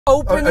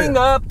Opening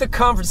up the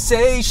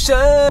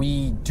conversation.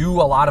 We do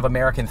a lot of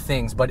American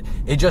things, but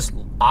it just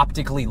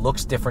optically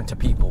looks different to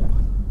people.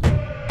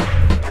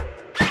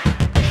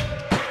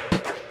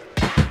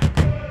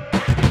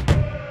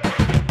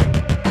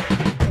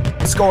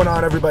 What's going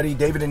on, everybody?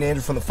 David and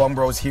Andrew from the Fung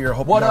Bros here.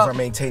 Hope you guys are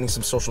maintaining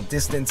some social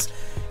distance.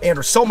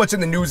 Andrew, so much in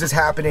the news is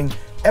happening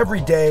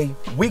every day.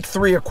 Week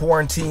 3 of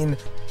quarantine.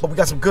 But we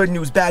got some good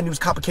news, bad news,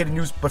 complicated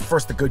news, but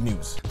first the good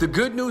news. The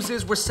good news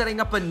is we're setting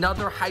up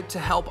another Hype to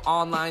Help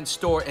online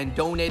store and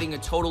donating a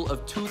total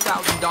of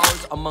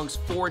 $2,000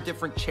 amongst 4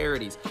 different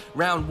charities.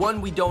 Round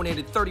 1, we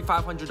donated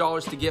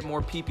 $3,500 to get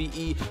more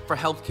PPE for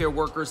healthcare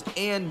workers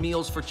and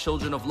meals for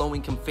children of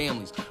low-income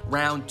families.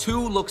 Round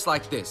 2 looks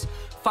like this.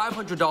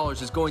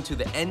 $500 is going to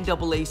the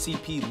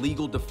NAACP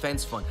Legal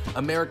Defense Fund,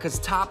 America's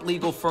top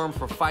legal firm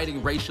for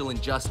fighting racial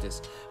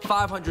injustice.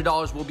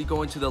 $500 will be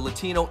going to the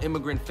Latino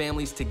Immigrant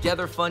Families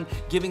Together Fund,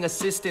 giving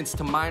assistance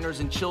to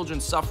minors and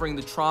children suffering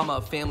the trauma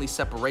of family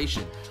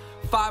separation.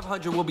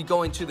 $500 will be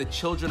going to the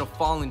Children of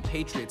Fallen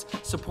Patriots,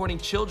 supporting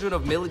children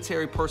of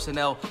military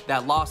personnel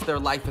that lost their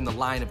life in the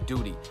line of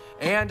duty.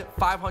 And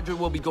 $500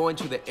 will be going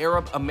to the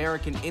Arab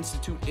American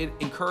Institute. It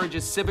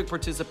encourages civic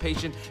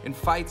participation and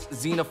fights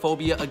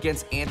xenophobia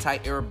against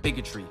anti-Arab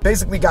bigotry.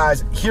 Basically,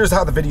 guys, here's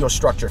how the video is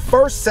structured.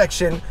 First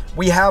section,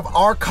 we have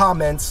our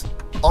comments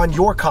on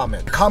your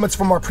comment. Comments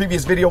from our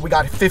previous video, we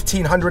got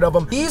 1,500 of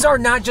them. These are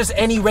not just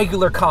any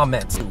regular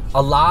comments.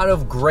 A lot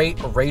of great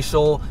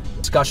racial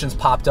discussions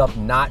popped up,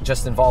 not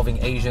just involving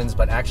Asians,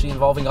 but actually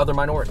involving other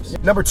minorities.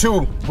 Number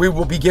 2, we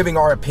will be giving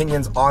our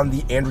opinions on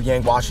the Andrew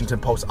Yang Washington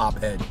Post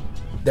op-ed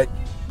that,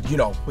 you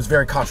know, was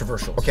very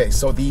controversial. Okay,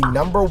 so the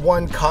number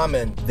 1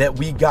 comment that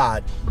we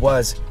got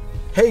was,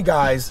 hey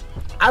guys,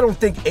 I don't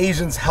think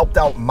Asians helped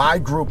out my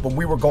group when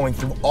we were going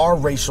through our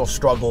racial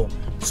struggle,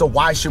 so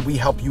why should we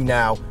help you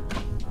now?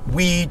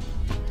 We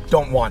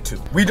don't want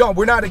to.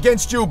 We're not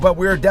against you, but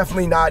we're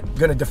definitely not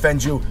gonna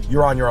defend you.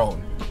 You're on your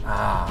own.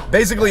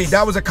 Basically,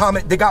 that was a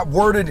comment that got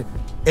worded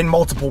in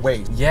multiple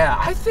ways. Yeah,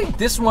 I think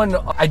this one,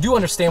 I do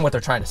understand what they're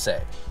trying to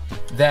say.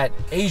 That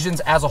Asians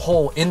as a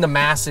whole, in the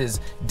masses,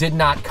 did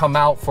not come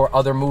out for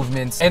other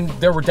movements. And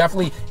there were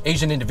definitely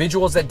Asian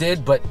individuals that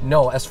did, but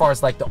no, as far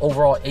as like the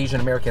overall Asian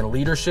American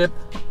leadership,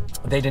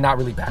 they did not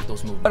really back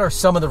those movements. What are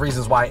some of the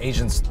reasons why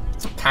Asians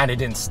kind of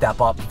didn't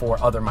step up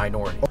for other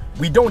minorities?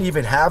 We don't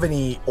even have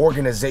any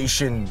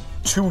organization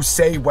to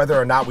say whether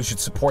or not we should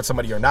support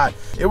somebody or not.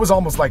 It was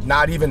almost like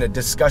not even a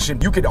discussion.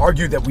 You could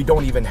argue that we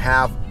don't even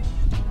have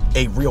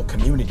a real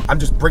community. I'm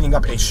just bringing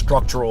up a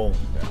structural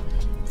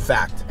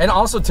fact. And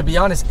also, to be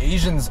honest,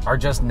 Asians are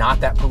just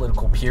not that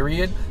political,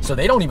 period. So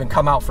they don't even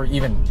come out for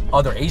even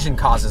other Asian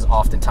causes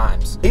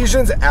oftentimes.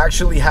 Asians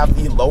actually have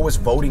the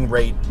lowest voting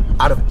rate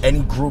out of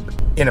any group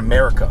in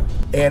America.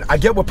 And I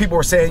get what people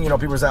were saying, you know,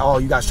 people were saying, oh,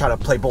 you guys try to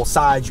play both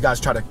sides, you guys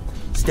try to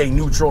stay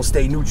neutral,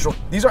 stay neutral.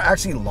 These are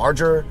actually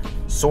larger,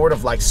 sort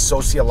of like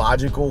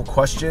sociological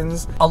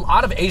questions. A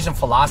lot of Asian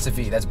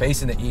philosophy that's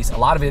based in the East, a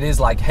lot of it is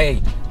like,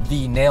 hey,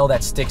 the nail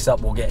that sticks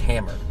up will get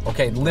hammered.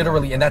 Okay,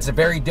 literally, and that's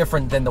very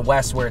different than the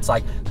West where it's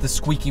like the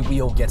squeaky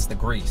wheel gets the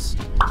grease.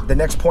 The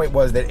next point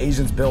was that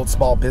Asians build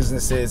small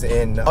businesses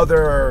in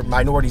other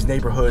minorities'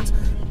 neighborhoods,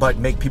 but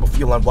make people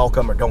feel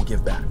unwelcome or don't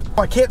give back.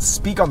 I can't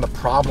speak on the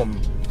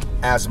problem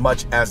as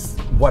much as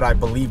what I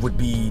believe would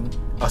be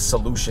a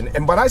solution.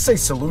 And when I say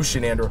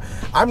solution, Andrew,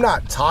 I'm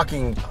not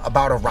talking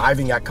about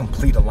arriving at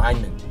complete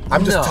alignment.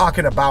 I'm just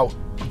talking about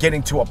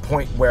getting to a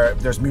point where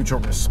there's mutual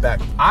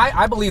respect.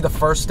 I believe the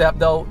first step,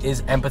 though,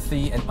 is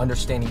empathy and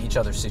understanding each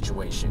other's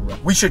situation.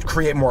 We should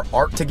create more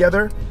art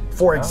together.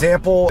 For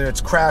example,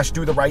 it's Crash,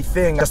 Do the Right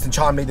Thing. Justin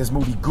Chan made this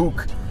movie,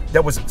 Gook,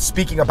 that was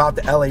speaking about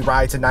the LA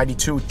riots in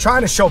 '92,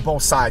 trying to show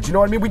both sides. You know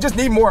what I mean? We just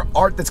need more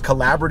art that's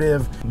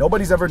collaborative.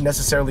 Nobody's ever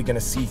necessarily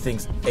gonna see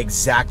things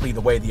exactly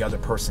the way the other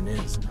person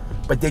is,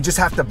 but they just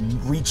have to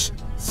reach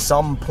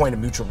some point of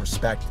mutual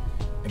respect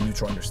and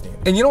mutual understanding.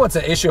 And you know what's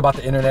an issue about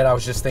the internet I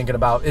was just thinking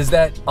about is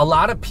that a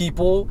lot of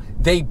people,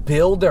 they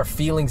build their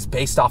feelings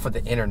based off of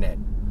the internet.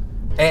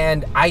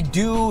 And I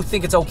do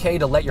think it's okay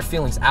to let your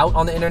feelings out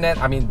on the internet.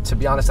 I mean, to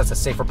be honest, that's a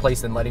safer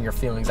place than letting your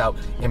feelings out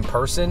in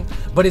person.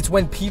 But it's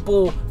when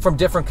people from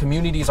different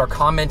communities are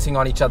commenting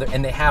on each other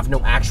and they have no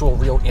actual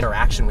real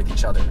interaction with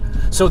each other.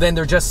 So then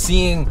they're just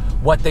seeing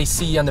what they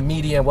see on the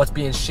media and what's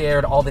being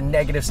shared, all the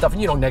negative stuff. And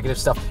you know, negative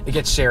stuff, it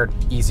gets shared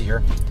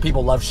easier.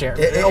 People love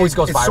sharing. It always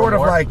goes viral. It sort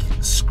of like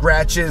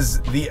scratches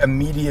the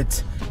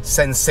immediate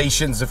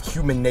sensations of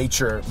human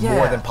nature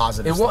more than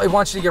positive stuff. It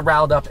wants you to get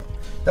riled up.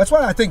 That's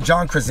why I think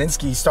John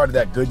Krasinski started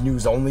that Good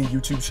News Only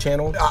YouTube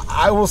channel.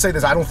 I will say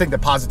this, I don't think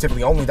that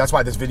positively only, that's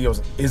why this video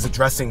is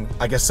addressing,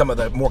 I guess, some of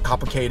the more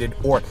complicated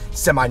or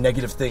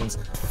semi-negative things.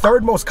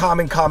 Third most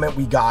common comment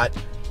we got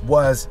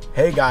was,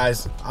 hey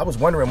guys, I was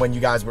wondering when you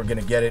guys were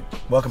gonna get it.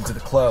 Welcome to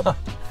the club.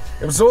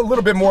 It was a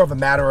little bit more of a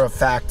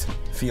matter-of-fact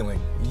feeling.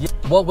 Yeah.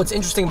 Well, what's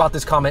interesting about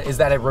this comment is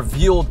that it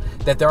revealed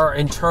that there are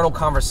internal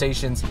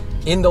conversations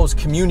in those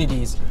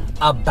communities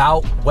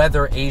about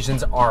whether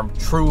Asians are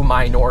true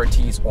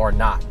minorities or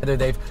not, whether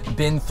they've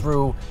been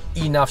through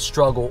enough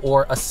struggle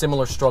or a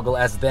similar struggle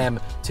as them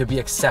to be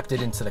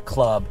accepted into the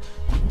club.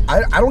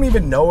 I don't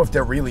even know if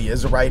there really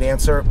is a right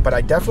answer, but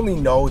I definitely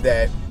know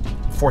that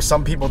for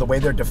some people, the way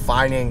they're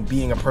defining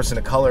being a person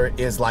of color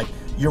is like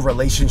your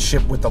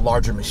relationship with the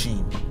larger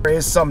machine. There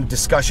is some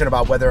discussion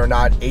about whether or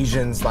not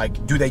Asians,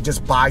 like, do they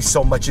just buy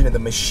so much into the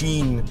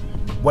machine,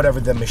 whatever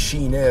the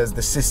machine is,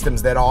 the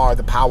systems that are,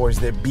 the powers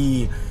that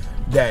be,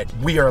 that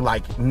we are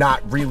like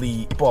not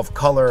really people of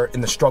color in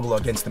the struggle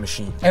against the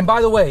machine. And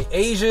by the way,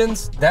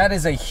 Asians, that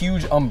is a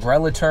huge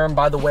umbrella term,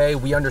 by the way.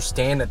 We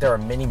understand that there are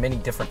many, many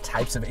different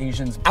types of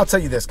Asians. I'll tell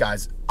you this,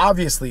 guys.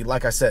 Obviously,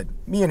 like I said,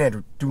 me and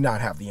Andrew do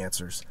not have the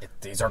answers.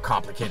 These are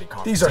complicated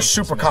conversations. These are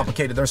super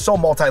complicated. They're so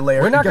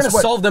multi-layered. We're not gonna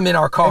solve them in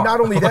our car. And not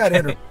only that,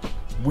 Andrew,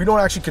 we don't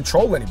actually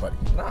control anybody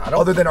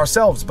other than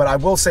ourselves. But I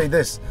will say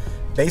this,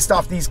 based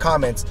off these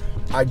comments,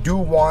 I do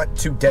want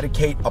to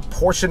dedicate a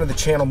portion of the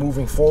channel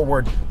moving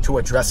forward to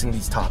addressing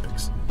these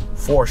topics,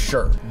 for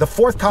sure. The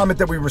fourth comment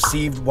that we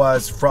received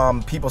was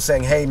from people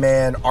saying, hey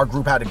man, our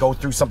group had to go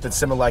through something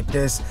similar like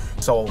this.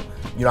 So,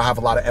 you know, I have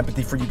a lot of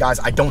empathy for you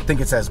guys. I don't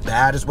think it's as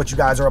bad as what you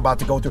guys are about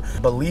to go through. I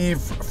believe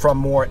from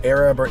more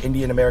Arab or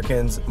Indian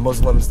Americans,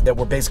 Muslims, that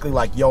were basically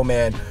like, yo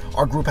man,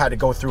 our group had to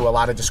go through a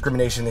lot of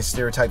discrimination and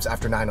stereotypes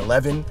after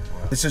 9/11.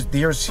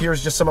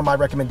 Here's just some of my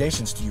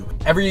recommendations to you.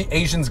 Every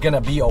Asian's gonna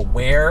be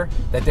aware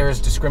that there is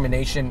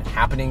discrimination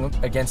happening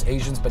against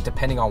Asians, but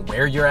depending on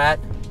where you're at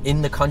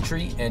in the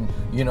country and,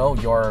 you know,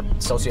 your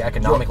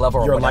socioeconomic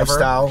level or your whatever,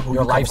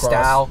 your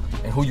lifestyle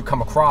and who you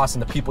come across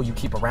and the people you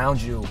keep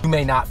around you, you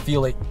may not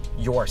feel it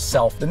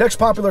yourself. The next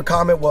popular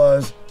comment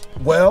was,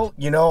 well,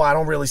 you know, I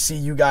don't really see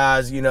you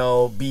guys, you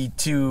know, be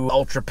too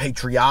ultra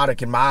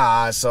patriotic in my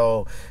eyes,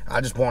 so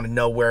I just want to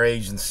know where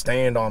Asians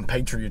stand on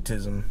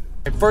patriotism.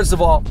 First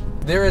of all,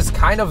 there is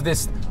kind of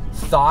this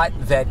thought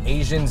that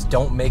Asians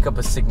don't make up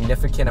a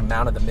significant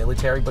amount of the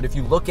military, but if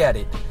you look at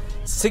it,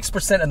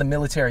 6% of the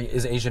military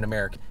is Asian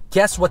American.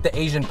 Guess what the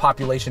Asian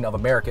population of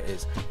America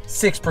is?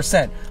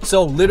 6%.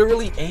 So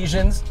literally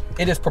Asians,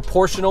 it is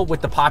proportional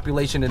with the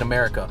population in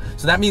America.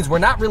 So that means we're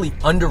not really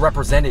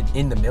underrepresented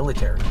in the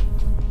military.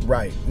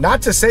 Right.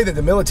 Not to say that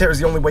the military is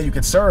the only way you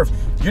could serve.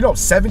 You know,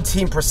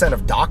 17%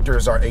 of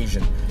doctors are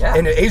Asian. Yeah.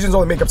 And Asians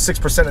only make up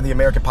 6% of the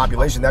American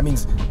population. That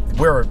means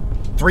we're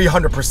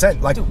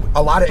 300%. Like,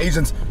 a lot of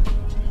Asians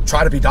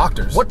try to be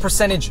doctors. What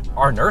percentage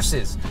are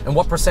nurses and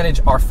what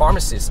percentage are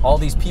pharmacists? All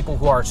these people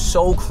who are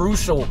so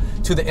crucial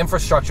to the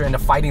infrastructure and to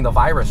fighting the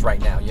virus right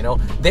now, you know?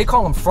 They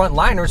call them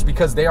frontliners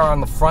because they are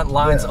on the front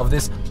lines of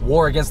this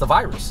war against the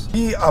virus.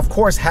 We, of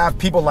course, have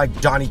people like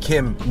Johnny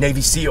Kim,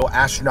 Navy SEAL,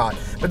 astronaut.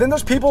 But then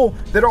there's people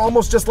that are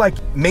almost just like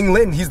Ming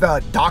Lin. He's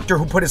the doctor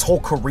who put his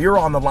whole career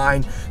on the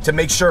line to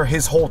make sure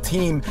his whole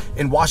team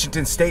in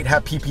Washington State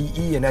have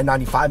PPE and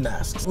N95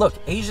 masks. Look,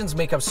 Asians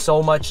make up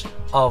so much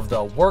of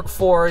the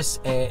workforce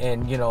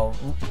and you know,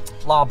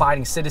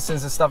 law-abiding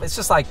citizens and stuff. It's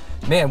just like,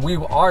 man, we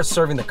are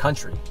serving the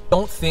country.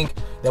 Don't think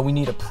that we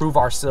need to prove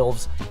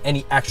ourselves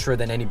any extra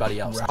than anybody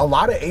else. A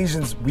lot of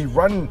Asians, we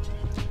run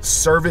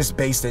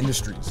service-based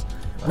industries.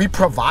 We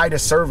provide a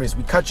service.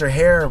 We cut your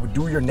hair, we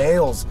do your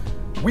nails.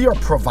 We are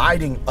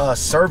providing a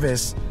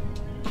service.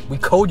 We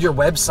code your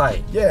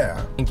website.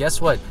 Yeah. And guess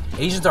what?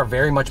 Asians are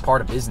very much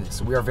part of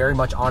business. We are very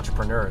much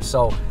entrepreneurs.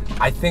 So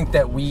I think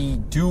that we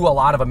do a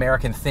lot of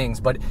American things,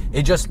 but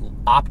it just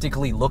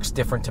optically looks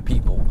different to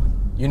people.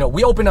 You know,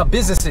 we open up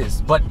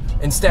businesses, but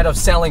instead of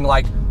selling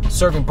like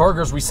serving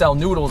burgers, we sell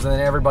noodles, and then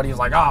everybody's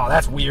like, oh,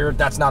 that's weird,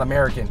 that's not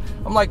American.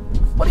 I'm like,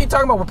 what are you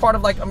talking about? We're part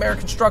of like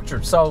American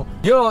structure. So,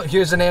 you know,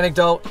 here's an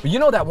anecdote. You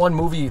know that one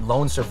movie,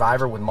 Lone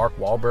Survivor, with Mark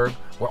Wahlberg,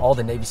 where all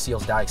the Navy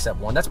SEALs die except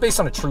one? That's based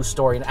on a true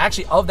story. And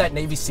actually, of that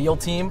Navy SEAL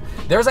team,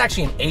 there's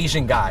actually an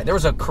Asian guy. There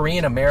was a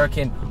Korean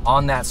American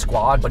on that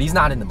squad, but he's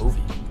not in the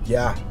movie.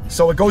 Yeah,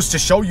 so it goes to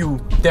show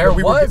you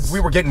we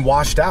were getting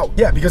washed out.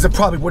 Yeah, because it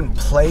probably wouldn't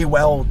play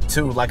well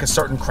to like a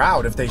certain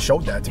crowd if they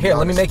showed that. Here,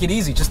 let me make it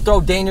easy. Just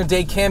throw Daniel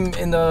Day Kim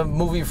in the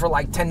movie for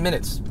like 10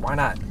 minutes. Why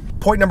not?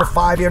 Point number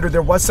 5, Andrew,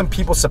 there was some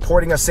people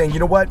supporting us saying, you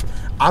know what?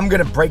 I'm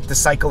gonna break the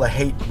cycle of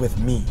hate with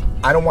me.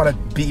 I don't wanna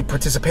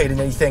participate in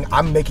anything.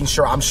 I'm making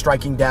sure I'm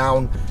striking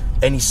down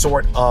any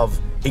sort of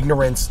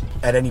ignorance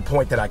at any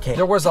point that I can.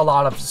 There was a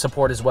lot of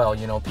support as well,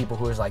 you know, people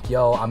who was like,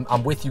 yo,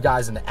 I'm with you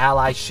guys in the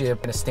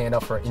allyship and to stand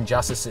up for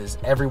injustices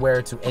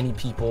everywhere to any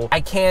people. I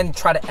can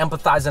try to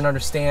empathize and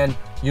understand,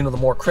 you know, the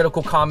more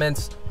critical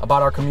comments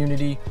about our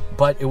community,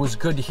 but it was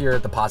good to hear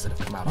the positive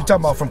come out. You're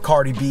talking about from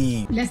Cardi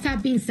B. Let's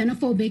stop being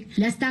xenophobic.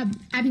 Let's stop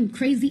having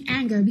crazy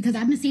anger, because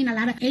I've been seeing a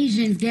lot of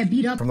Asians get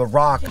beat up. From The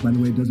Rock. By the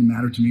way, it doesn't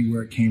matter to me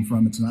where it came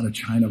from. It's not a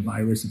China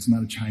virus. It's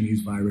not a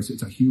Chinese virus.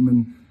 It's a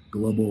human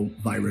global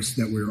virus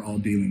that we're all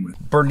dealing with.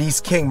 Bernice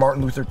King,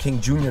 Martin Luther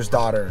King Jr.'s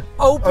daughter.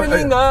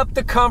 Opening up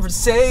the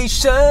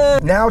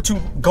conversation. Now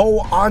to go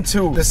on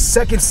to the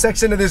second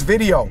section of this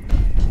video.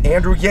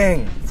 Andrew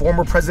Yang,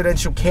 former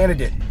presidential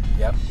candidate.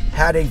 Yep.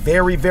 had a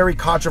very, very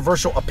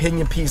controversial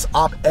opinion piece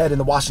op-ed in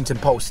the Washington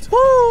Post.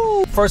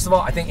 Woo! First of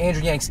all, I think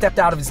Andrew Yang stepped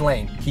out of his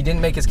lane. He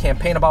didn't make his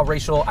campaign about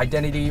racial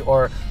identity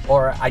or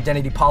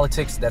identity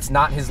politics. That's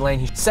not his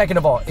lane. Second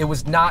of all, it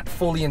was not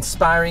fully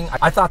inspiring.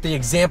 I thought the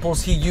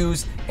examples he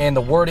used and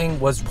the wording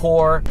was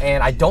poor,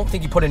 and I don't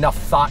think he put enough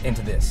thought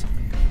into this.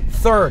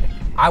 Third,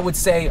 I would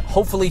say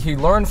hopefully he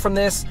learned from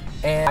this,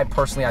 and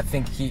I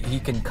think he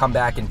can come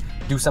back and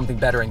do something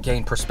better and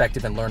gain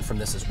perspective and learn from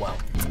this as well.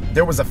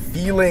 There was a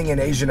feeling in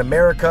Asian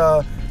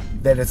America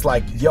that it's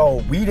like, yo,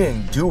 we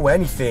didn't do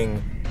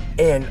anything,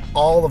 and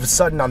all of a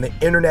sudden on the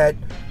internet,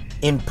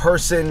 in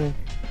person,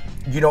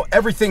 you know,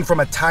 everything from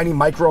a tiny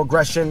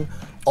microaggression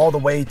all the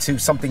way to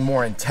something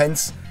more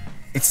intense.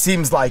 It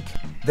seems like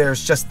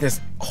there's just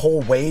this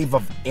whole wave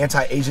of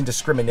anti-Asian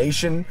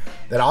discrimination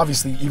that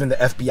obviously even the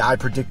FBI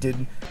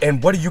predicted.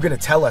 And what are you gonna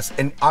tell us?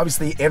 And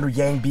obviously Andrew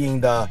Yang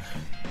being the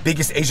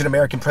biggest Asian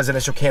American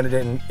presidential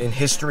candidate in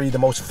history, the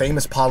most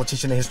famous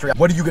politician in history,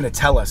 what are you gonna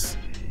tell us?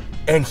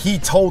 And he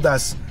told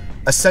us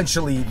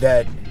essentially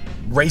that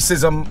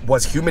racism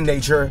was human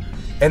nature,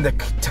 and that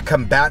to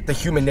combat the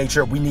human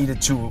nature, we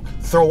needed to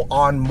throw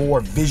on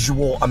more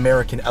visual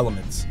American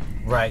elements.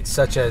 Right,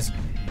 such as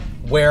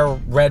wear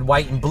red,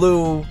 white, and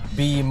blue,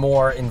 be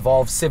more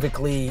involved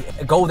civically,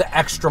 go the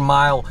extra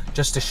mile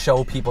just to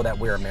show people that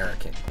we're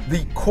American.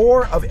 The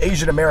core of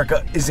Asian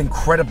America is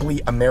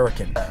incredibly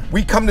American.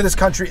 We come to this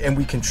country and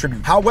we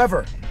contribute.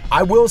 However,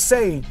 I will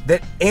say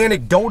that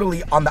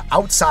anecdotally on the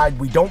outside,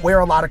 we don't wear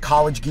a lot of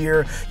college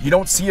gear. You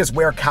don't see us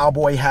wear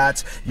cowboy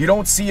hats. You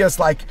don't see us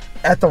like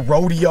at the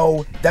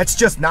rodeo. That's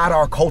just not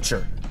our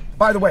culture.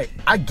 By the way,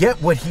 I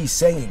get what he's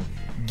saying.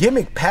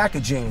 Gimmick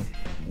packaging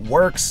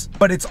works,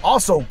 but it's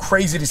also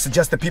crazy to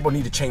suggest that people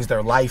need to change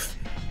their life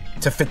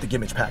to fit the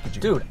gimmick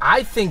packaging. Dude,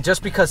 I think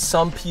just because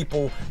some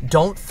people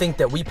don't think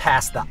that we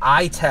passed the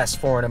eye test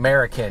for an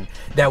American,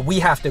 that we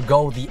have to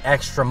go the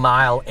extra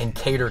mile and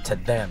cater to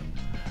them.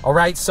 All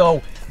right,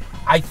 so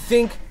I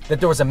think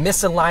that there was a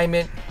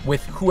misalignment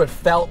with who it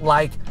felt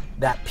like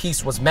that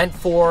piece was meant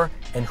for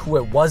and who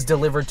it was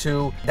delivered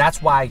to.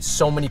 That's why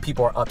so many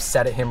people are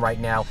upset at him right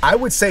now. I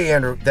would say,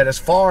 Andrew, that as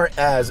far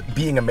as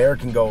being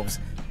American goes,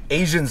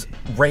 Asians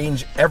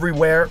range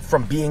everywhere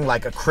from being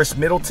like a Chris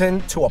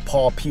Middleton to a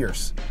Paul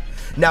Pierce.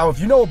 Now, if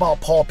you know about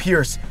Paul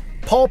Pierce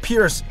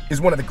is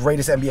one of the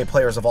greatest NBA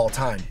players of all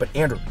time. But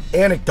Andrew,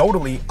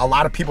 anecdotally, a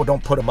lot of people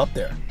don't put him up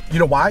there. You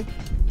know why?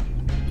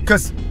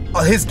 Because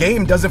his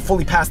game doesn't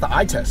fully pass the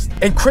eye test.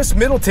 And Chris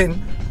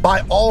Middleton,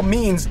 by all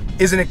means,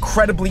 is an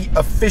incredibly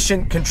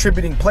efficient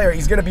contributing player.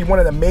 He's gonna be one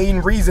of the main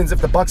reasons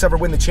if the Bucks ever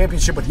win the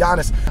championship with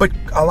Giannis. But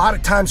a lot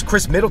of times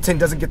Chris Middleton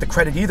doesn't get the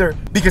credit either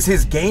because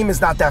his game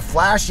is not that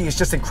flashy. It's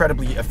just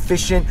incredibly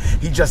efficient.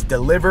 He just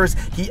delivers.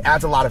 He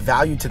adds a lot of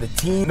value to the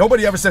team.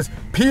 Nobody ever says,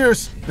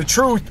 Pierce, the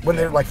truth, when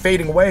they're like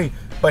fading away,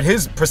 but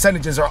his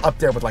percentages are up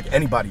there with like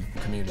anybody.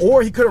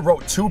 Or he could have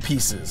wrote two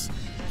pieces.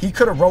 He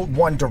could have wrote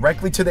one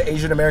directly to the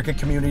Asian American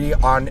community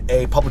on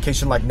a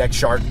publication like Next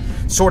Shark,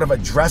 sort of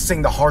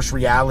addressing the harsh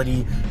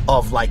reality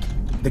of like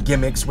the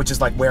gimmicks, which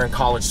is like wearing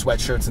college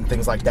sweatshirts and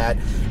things like that.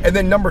 And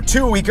then number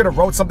two, he could have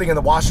wrote something in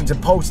the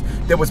Washington Post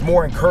that was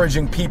more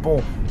encouraging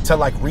people to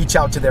like reach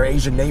out to their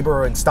Asian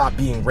neighbor and stop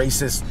being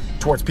racist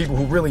towards people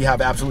who really have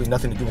absolutely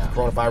nothing to do with the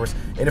coronavirus.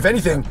 And if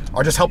anything,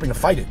 are just helping to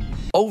fight it.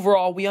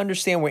 Overall, we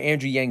understand where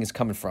Andrew Yang is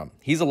coming from.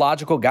 He's a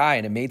logical guy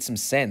and it made some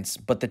sense,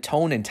 but the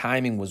tone and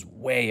timing was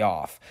way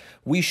off.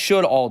 We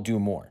should all do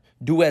more.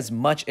 Do as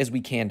much as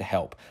we can to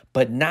help,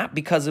 but not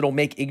because it'll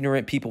make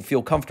ignorant people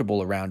feel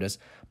comfortable around us,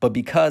 but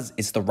because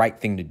it's the right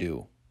thing to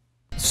do.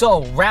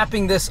 So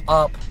wrapping this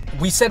up,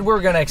 we said we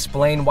were going to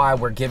explain why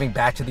we're giving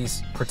back to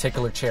these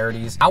particular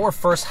charities. Our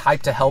first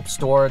Hype to Help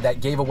store that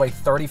gave away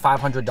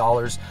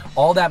 $3,500,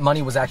 all that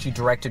money was actually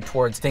directed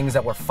towards things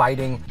that were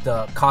fighting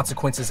the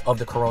consequences of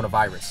the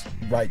coronavirus.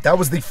 Right, that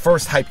was the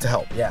first Hype to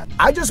Help. Yeah.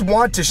 I just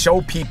want to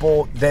show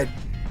people that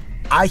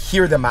I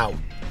hear them out.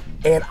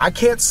 And I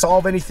can't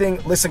solve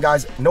anything. Listen,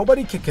 guys,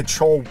 nobody can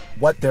control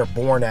what they're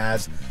born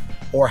as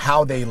or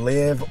how they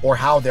live or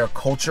how their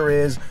culture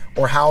is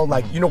or how,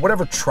 like, you know,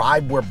 whatever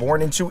tribe we're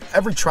born into.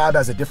 Every tribe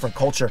has a different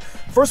culture.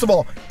 First of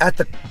all, at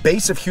the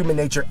base of human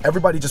nature,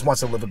 everybody just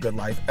wants to live a good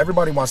life.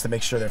 Everybody wants to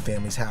make sure their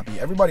family's happy.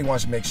 Everybody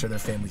wants to make sure their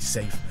family's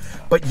safe.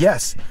 But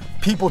yes,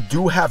 people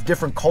do have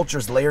different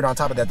cultures layered on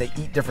top of that. They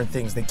eat different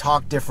things. They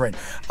talk different.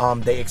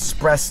 They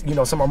express, you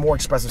know, some are more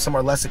expressive, some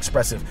are less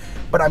expressive.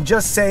 But I'm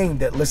just saying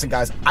that, listen,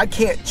 guys, I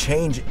can't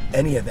change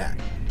any of that.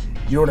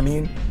 You know what I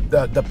mean?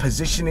 The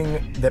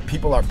positioning that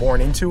people are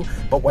born into.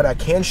 But what I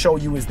can show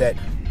you is that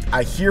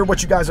I hear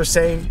what you guys are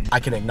saying, I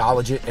can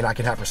acknowledge it, and I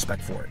can have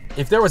respect for it.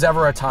 If there was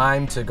ever a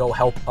time to go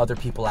help other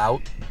people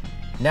out,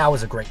 now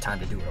is a great time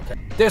to do it, okay?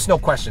 There's no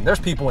question.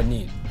 There's people in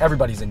need.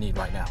 Everybody's in need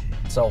right now.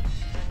 So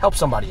help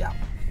somebody out.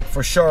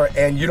 For sure.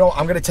 And, you know,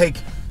 I'm going to take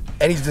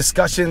any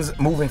discussions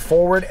moving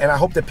forward, and I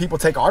hope that people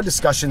take our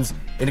discussions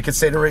into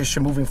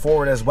consideration moving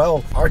forward as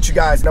well. All right, you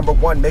guys, number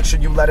one, make sure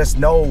you let us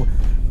know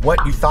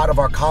what you thought of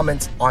our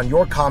comments on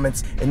your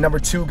comments. And number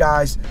 2,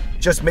 guys,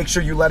 just make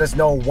sure you let us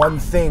know one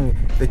thing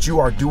that you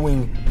are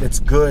doing that's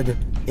good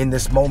in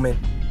this moment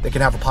that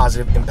can have a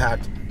positive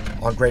impact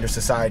on greater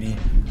society.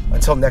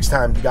 Until next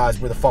time, you guys,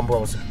 we're the Fung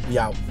Bros. We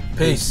out.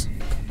 Peace.